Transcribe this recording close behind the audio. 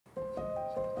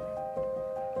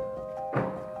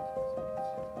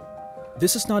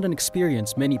This is not an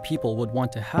experience many people would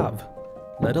want to have,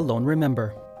 let alone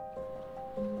remember.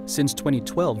 Since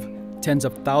 2012, tens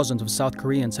of thousands of South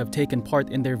Koreans have taken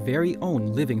part in their very own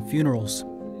living funerals.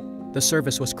 The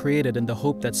service was created in the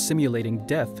hope that simulating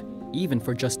death, even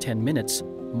for just 10 minutes,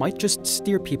 might just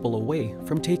steer people away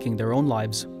from taking their own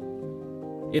lives.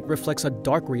 It reflects a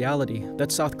dark reality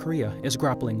that South Korea is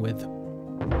grappling with.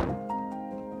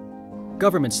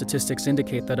 Government statistics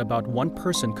indicate that about one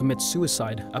person commits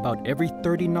suicide about every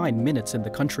 39 minutes in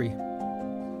the country.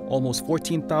 Almost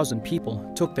 14,000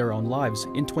 people took their own lives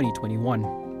in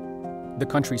 2021. The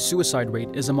country's suicide rate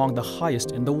is among the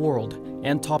highest in the world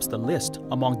and tops the list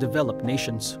among developed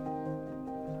nations.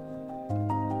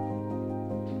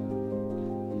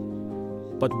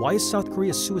 But why is South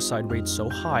Korea's suicide rate so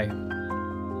high?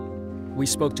 We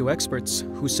spoke to experts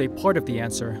who say part of the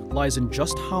answer lies in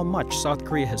just how much South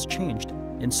Korea has changed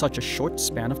in such a short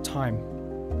span of time.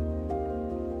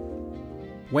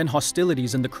 When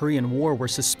hostilities in the Korean War were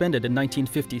suspended in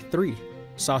 1953,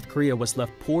 South Korea was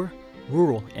left poor,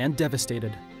 rural, and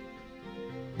devastated.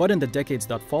 But in the decades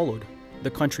that followed,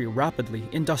 the country rapidly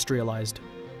industrialized.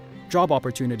 Job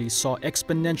opportunities saw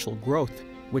exponential growth,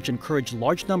 which encouraged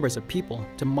large numbers of people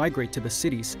to migrate to the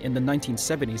cities in the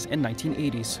 1970s and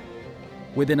 1980s.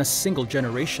 Within a single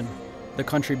generation, the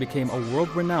country became a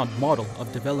world-renowned model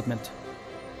of development.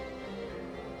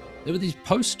 There were these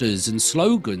posters and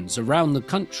slogans around the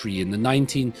country in the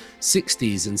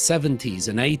 1960s and 70s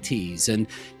and 80s, and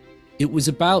it was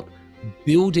about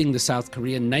building the South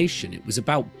Korean nation. It was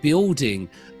about building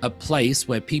a place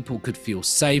where people could feel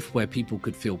safe, where people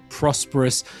could feel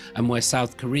prosperous, and where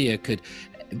South Korea could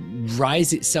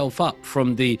rise itself up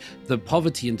from the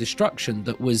poverty and destruction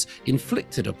that was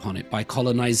inflicted upon it by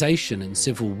colonization and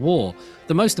civil war.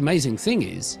 The most amazing thing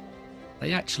is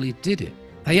they actually did it.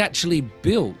 They actually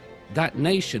built that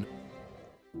nation.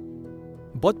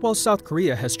 But while South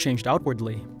Korea has changed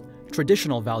outwardly,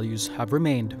 traditional values have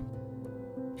remained.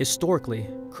 Historically,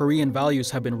 Korean values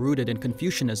have been rooted in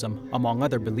Confucianism, among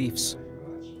other beliefs.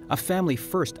 A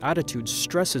family-first attitude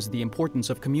stresses the importance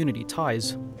of community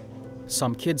ties.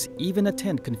 Some kids even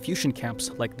attend Confucian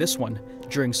camps like this one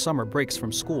during summer breaks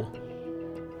from school.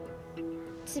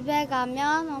 집에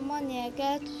가면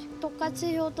어머니에게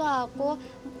똑같이 효도하고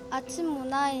아침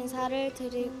문화 인사를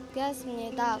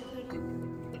드리겠습니다.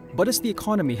 But as the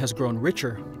economy has grown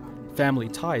richer, family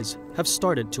ties have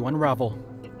started to unravel.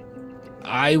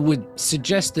 I would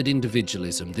suggest that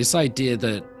individualism, this idea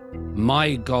that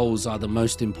my goals are the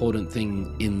most important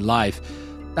thing in life,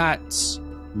 that's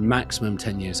maximum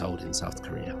 10 years old in South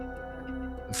Korea.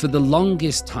 For the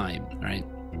longest time, right,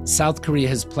 South Korea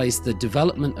has placed the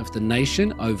development of the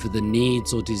nation over the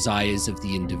needs or desires of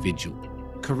the individual.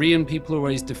 Korean people are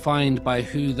always defined by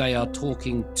who they are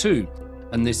talking to,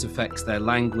 and this affects their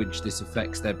language, this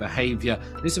affects their behavior,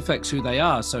 this affects who they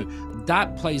are. So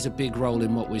that plays a big role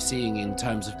in what we're seeing in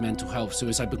terms of mental health,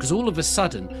 suicide, because all of a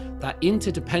sudden, that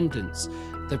interdependence,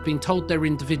 they've been told they're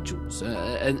individuals,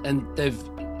 and they've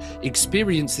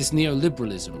experienced this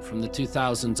neoliberalism from the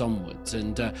 2000s onwards,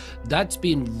 and that's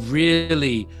been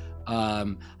really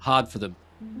hard for them.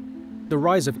 The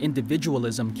rise of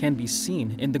individualism can be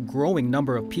seen in the growing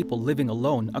number of people living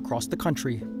alone across the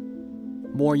country.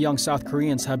 More young South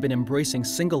Koreans have been embracing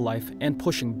single life and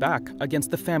pushing back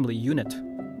against the family unit.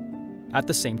 At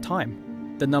the same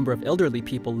time, the number of elderly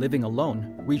people living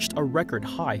alone reached a record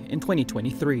high in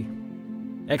 2023.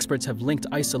 Experts have linked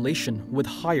isolation with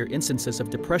higher instances of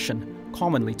depression,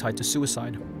 commonly tied to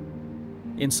suicide.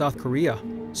 In South Korea,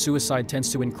 suicide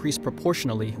tends to increase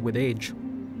proportionally with age.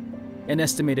 An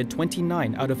estimated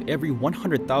 29 out of every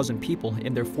 100,000 people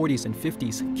in their 40s and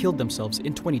 50s killed themselves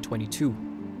in 2022.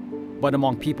 But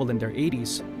among people in their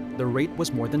 80s, the rate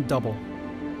was more than double.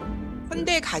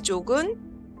 현대 가족은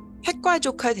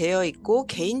핵가족화되어 있고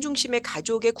개인 중심의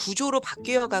가족의 구조로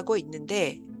바뀌어가고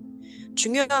있는데,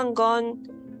 중요한 건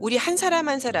우리 한 사람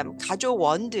한 사람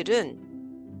가족원들은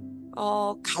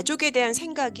가족에 대한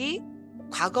생각이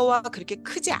과거와 그렇게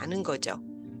크지 않은 거죠.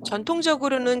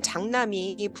 전통적으로는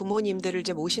장남이 부모님들을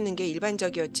이제 모시는 게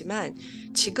일반적이었지만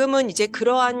지금은 이제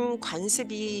그러한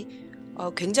관습이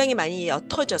굉장히 많이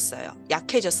옅어졌어요.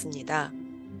 약해졌습니다.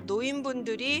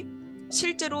 노인분들이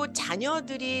실제로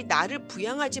자녀들이 나를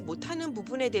부양하지 못하는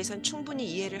부분에 대해서는 충분히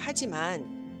이해를 하지만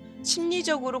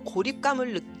심리적으로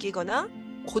고립감을 느끼거나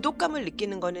고독감을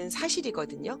느끼는 거는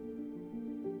사실이거든요.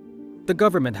 The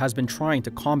government has been trying to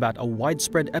combat a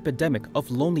widespread epidemic of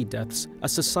lonely deaths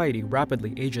as society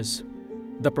rapidly ages.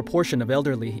 The proportion of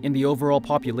elderly in the overall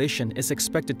population is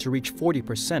expected to reach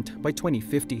 40% by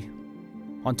 2050.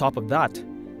 On top of that,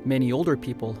 many older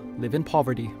people live in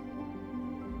poverty.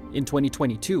 In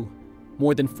 2022,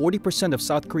 More than 40% of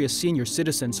South Korea's senior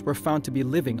citizens were found to be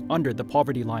living under the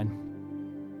poverty line.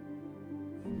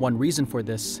 One reason for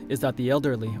this is that the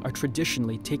elderly are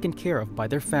traditionally taken care of by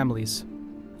their families.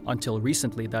 Until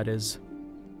recently, that is.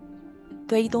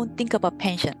 They don't think about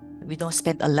pension. We don't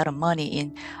spend a lot of money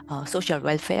in social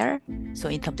welfare. So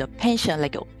in terms of pension,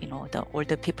 like, the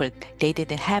older people, they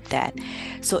didn't have that.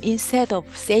 So instead of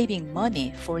saving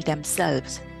money for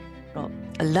themselves,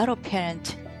 a lot of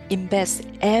parents invest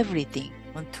everything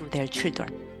onto their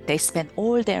children. They spend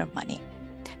all their money.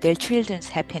 Their children's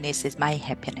happiness is my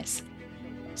happiness.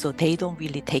 So they don't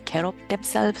really take care of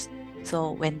themselves.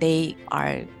 So when they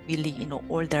are really,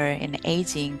 older and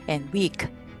aging and weak,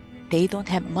 they don't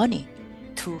have money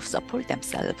to support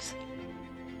themselves.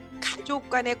 가족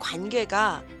간의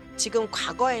관계가 지금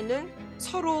과거에는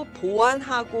서로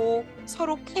보완하고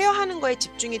서로 케어하는 거에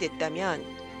집중이 됐다면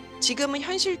지금은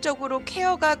현실적으로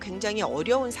케어가 굉장히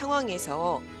어려운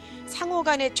상황에서 상호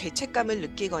간의 죄책감을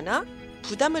느끼거나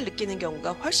부담을 느끼는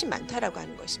경우가 훨씬 많다라고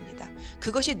하는 것입니다.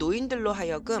 그것이 노인들로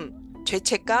하여금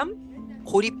죄책감,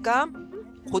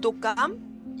 고립감,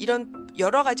 고독감 이런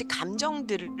여러 가지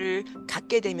감정들을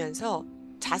갖게 되면서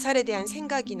자살에 대한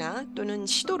생각이나 또는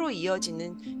시도로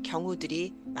이어지는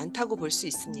경우들이 많다고 볼 수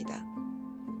있습니다.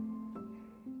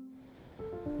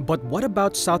 But what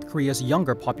about South Korea's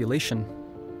younger population?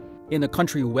 In a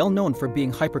country well known for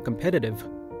being hyper-competitive,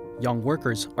 young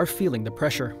workers are feeling the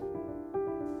pressure.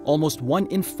 Almost 1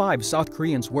 in 5 South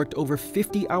Koreans worked over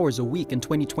 50 hours a week in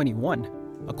 2021,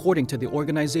 according to the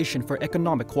Organization for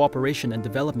Economic Cooperation and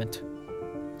Development.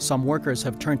 Some workers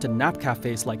have turned to nap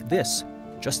cafes like this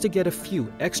just to get a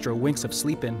few extra winks of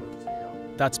sleep in.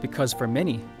 That's because for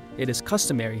many, it is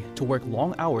customary to work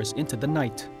long hours into the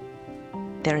night.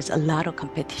 There's a lot of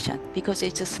competition because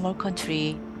it's a small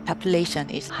country, population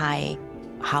is high.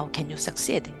 How can you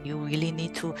succeed? You really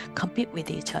need to compete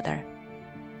with each other.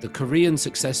 The Korean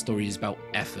success story is about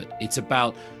effort. It's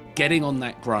about getting on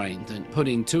that grind and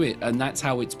putting to it. And that's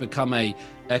how it's become an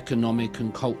economic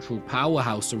and cultural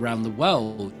powerhouse around the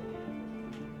world.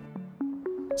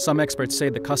 Some experts say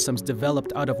the customs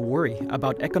developed out of worry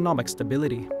about economic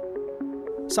stability.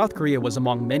 South Korea was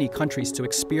among many countries to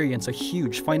experience a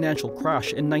huge financial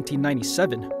crash in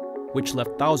 1997, which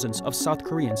left thousands of South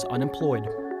Koreans unemployed.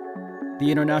 The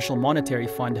International Monetary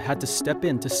Fund had to step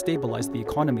in to stabilize the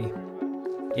economy.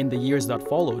 In the years that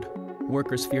followed,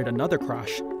 workers feared another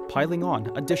crash, piling on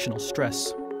additional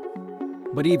stress.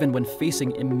 But even when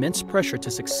facing immense pressure to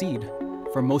succeed,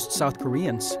 for most South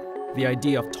Koreans, the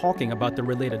idea of talking about the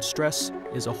related stress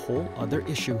is a whole other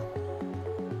issue.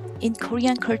 In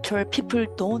Korean culture, people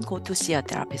don't go to see a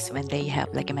therapist when they have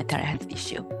a mental health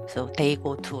issue. So they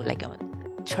go to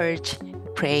a church,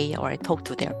 pray, or talk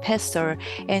to their pastor,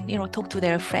 and talk to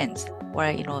their friends. Or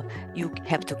you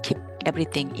have to keep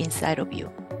everything inside of you,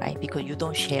 right? Because you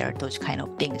don't share those kind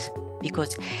of things,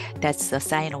 because that's a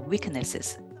sign of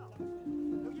weaknesses.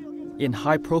 In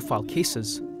high-profile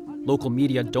cases, local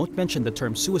media don't mention the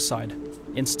term suicide,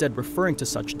 instead referring to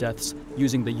such deaths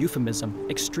using the euphemism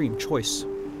extreme choice.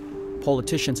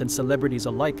 Politicians and celebrities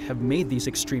alike have made these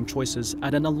extreme choices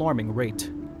at an alarming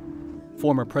rate.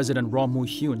 Former President Roh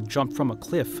Moo-hyun jumped from a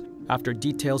cliff after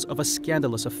details of a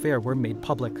scandalous affair were made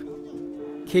public.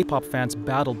 K-pop fans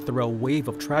battled through a wave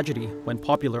of tragedy when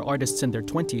popular artists in their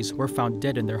 20s were found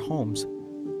dead in their homes,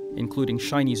 including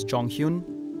SHINee's Jonghyun,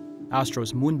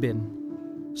 Astro's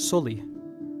Moonbin, Sully,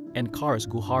 and Kara's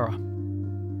Guhara.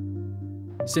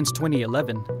 Since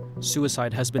 2011,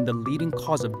 suicide has been the leading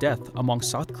cause of death among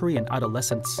South Korean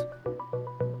adolescents.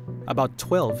 About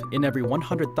 12 in every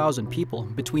 100,000 people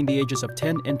between the ages of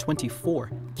 10 and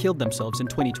 24 killed themselves in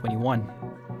 2021.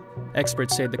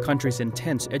 Experts say the country's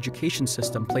intense education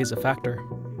system plays a factor.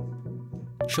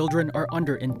 Children are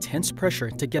under intense pressure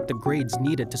to get the grades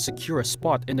needed to secure a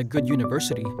spot in a good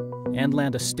university and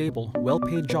land a stable,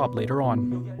 well-paid job later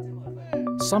on.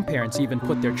 Some parents even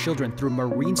put their children through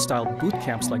Marine-style boot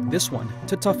camps like this one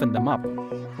to toughen them up.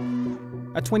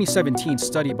 A 2017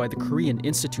 study by the Korean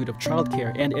Institute of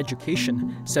Childcare and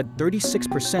Education said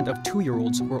 36% of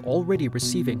 2-year-olds were already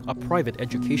receiving a private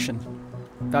education.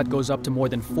 That goes up to more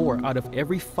than 4 out of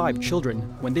every 5 children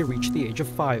when they reach the age of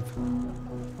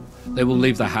 5. They will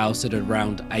leave the house at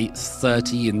around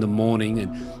 8:30 in the morning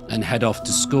and head off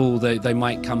to school. They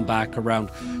might come back around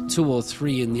 2 or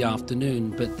 3 in the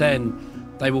afternoon, but then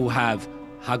they will have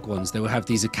hagwons, they will have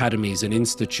these academies and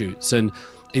institutes, and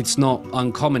it's not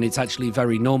uncommon, it's actually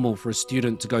very normal for a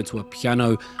student to go to a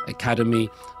piano academy,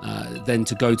 then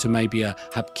to go to maybe a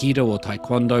hapkido or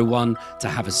taekwondo one, to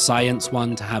have a science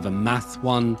one, to have a math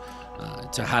one,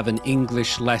 to have an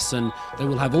English lesson. They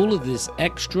will have all of this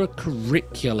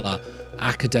extracurricular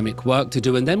academic work to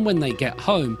do. And then when they get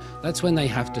home, that's when they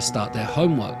have to start their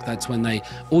homework. That's when they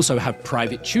also have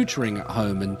private tutoring at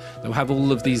home, and they'll have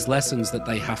all of these lessons that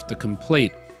they have to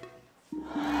complete.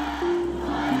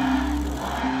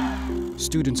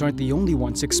 Students aren't the only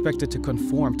ones expected to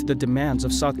conform to the demands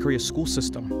of South Korea's school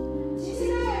system.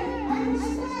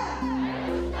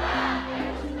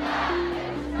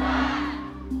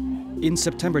 In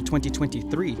September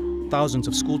 2023, thousands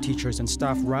of school teachers and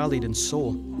staff rallied in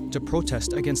Seoul to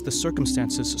protest against the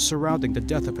circumstances surrounding the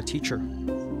death of a teacher.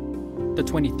 The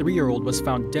 23-year-old was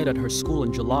found dead at her school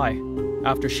in July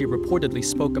after she reportedly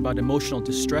spoke about emotional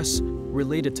distress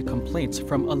related to complaints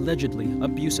from allegedly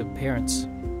abusive parents.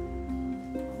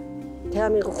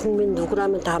 대한민국 국민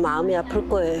누구라면 다 마음이 아플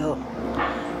거예요.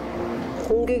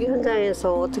 공격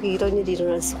현장에서 어떻게 이런 일이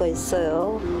일어날 수가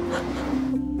있어요?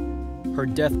 Her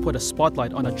death put a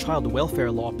spotlight on a child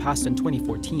welfare law passed in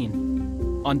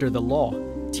 2014. Under the law,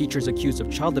 teachers accused of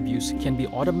child abuse can be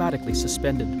automatically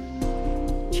suspended.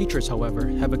 Teachers, however,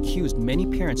 have accused many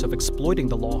parents of exploiting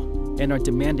the law and are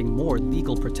demanding more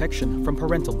legal protection from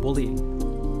parental bullying.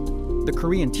 The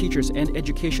Korean Teachers and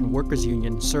Education Workers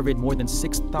Union surveyed more than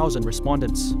 6,000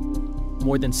 respondents.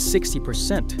 More than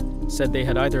 60% said they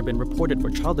had either been reported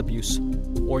for child abuse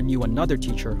or knew another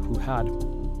teacher who had.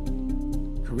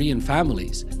 Korean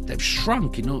families, they've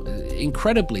shrunk,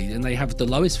 incredibly, and they have the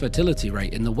lowest fertility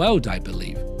rate in the world, I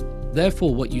believe.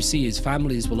 Therefore, what you see is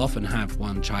families will often have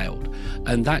one child,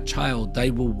 and that child,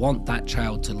 they will want that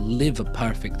child to live a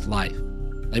perfect life.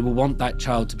 They will want that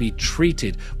child to be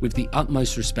treated with the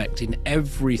utmost respect in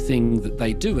everything that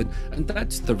they do, and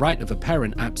that's the right of a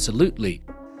parent, absolutely.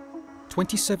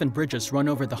 27 bridges run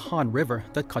over the Han River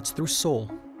that cuts through Seoul.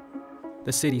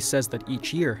 The city says that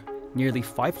each year, nearly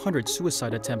 500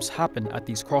 suicide attempts happen at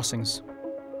these crossings.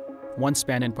 One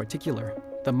span in particular,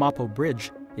 the Mapo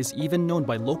Bridge, is even known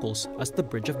by locals as the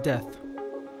Bridge of Death.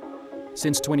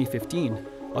 Since 2015,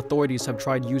 authorities have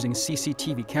tried using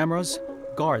CCTV cameras,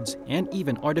 guards, and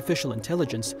even artificial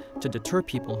intelligence to deter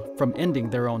people from ending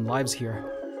their own lives here.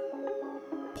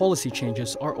 Policy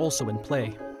changes are also in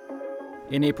play.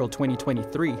 In April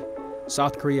 2023,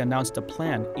 South Korea announced a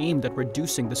plan aimed at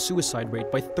reducing the suicide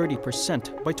rate by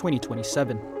 30% by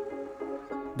 2027.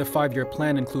 The 5-year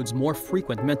plan includes more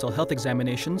frequent mental health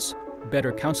examinations,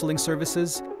 better counseling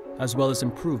services, as well as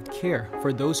improved care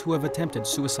for those who have attempted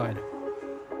suicide.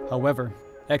 However,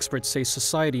 experts say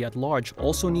society at large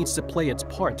also needs to play its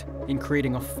part in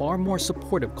creating a far more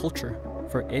supportive culture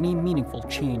for any meaningful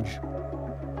change.